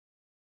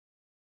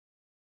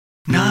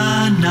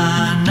Na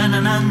na na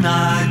na na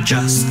na,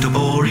 just a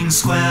boring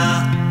square.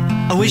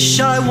 I wish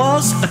I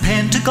was a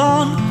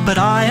pentagon, but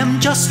I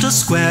am just a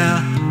square.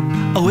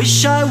 I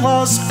wish I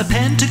was a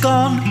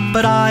pentagon,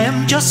 but I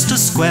am just a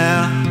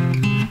square.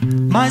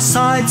 My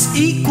sides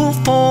equal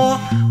 4,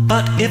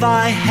 but if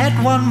I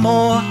had one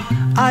more,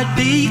 I'd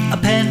be a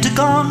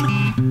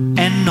pentagon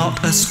and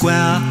not a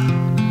square.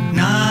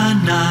 Na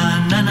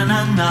na na na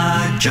na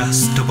na,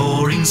 just a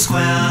boring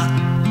square.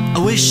 I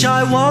wish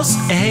I was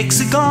a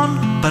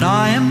hexagon, but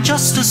I am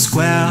just a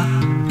square.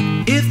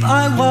 If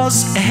I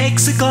was a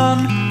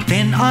hexagon,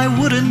 then I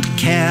wouldn't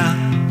care.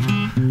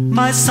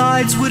 My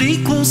sides would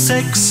equal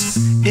 6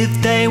 if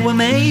they were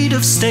made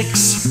of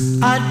sticks.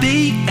 I'd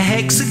be a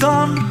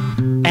hexagon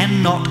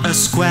and not a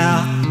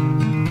square.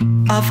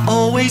 I've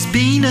always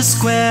been a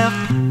square,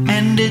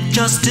 and it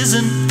just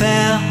isn't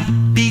fair,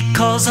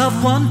 because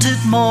I've wanted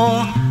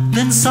more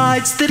than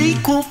sides that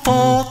equal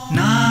 4.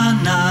 Na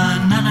na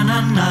na na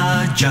na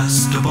na,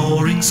 just a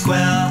boring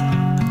square.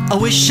 I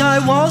wish I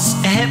was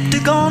a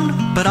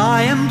heptagon, but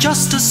I am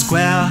just a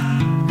square.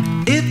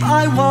 If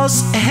I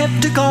was a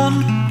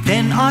heptagon,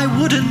 then I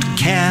wouldn't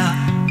care.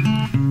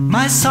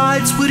 My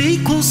sides would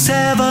equal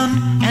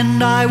 7,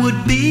 and I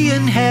would be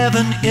in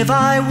heaven if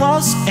I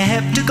was a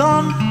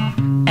heptagon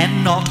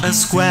and not a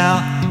square.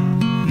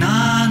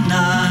 Na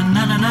na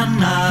na na na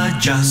na,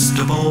 just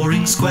a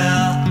boring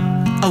square.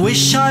 I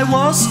wish I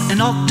was an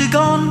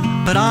octagon,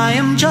 but I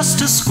am just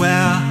a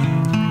square.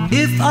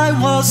 If I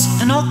was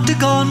an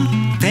octagon,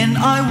 then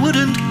I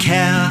wouldn't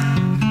care.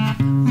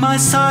 My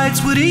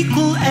sides would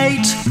equal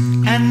 8,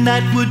 and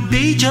that would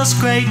be just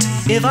great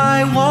if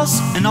I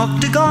was an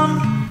octagon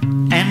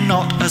and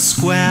not a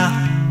square.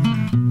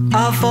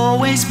 I've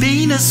always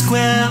been a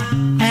square,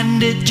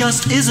 and it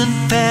just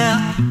isn't fair,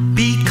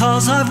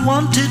 because I've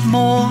wanted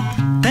more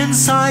than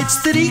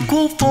sides that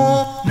equal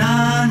 4.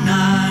 Na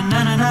na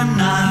na na na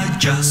na,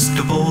 just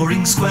a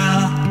boring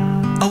square.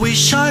 I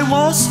wish I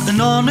was an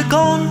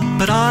onagon,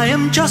 but I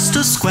am just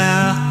a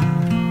square.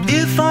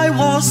 If I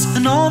was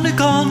an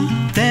onagon,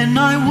 then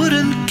I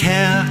wouldn't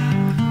care.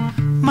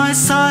 My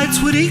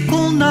sides would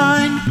equal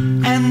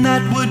 9, and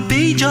that would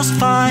be just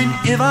fine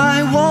if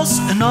I was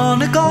an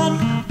onagon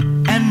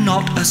and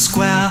not a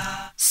square.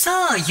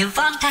 So, you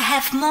want to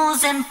have more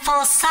than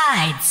 4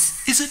 sides?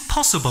 Is it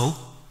possible?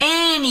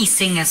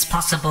 Anything is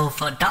possible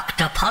for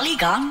Dr.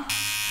 Polygon.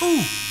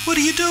 Oh, what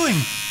are you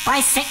doing?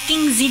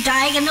 Bisecting the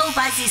diagonal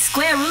by the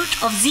square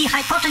root of the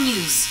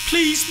hypotenuse.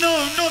 Please,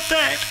 no, not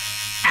that.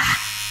 Ah,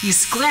 you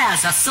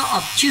squares are so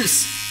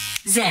obtuse.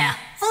 There,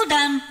 all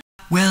done.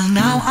 Well,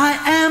 now I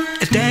am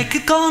a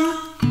decagon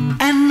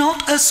and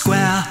not a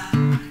square.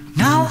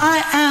 Now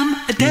I am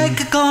a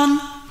decagon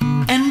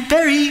and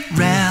very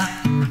rare.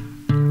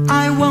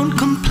 I won't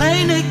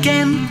complain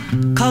again,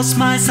 'cause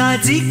my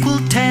sides equal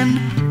 10.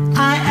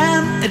 I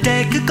am a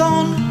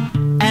decagon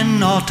and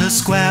not a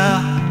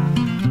square.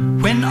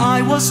 When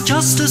I was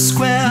just a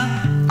square,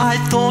 I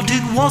thought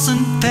it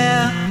wasn't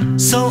fair,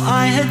 so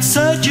I had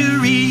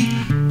surgery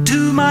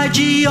to my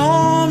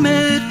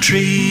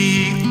geometry.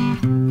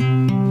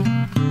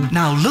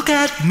 Now look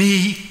at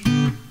me.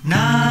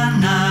 Na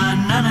na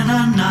na na na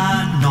na,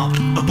 not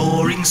a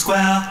boring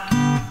square.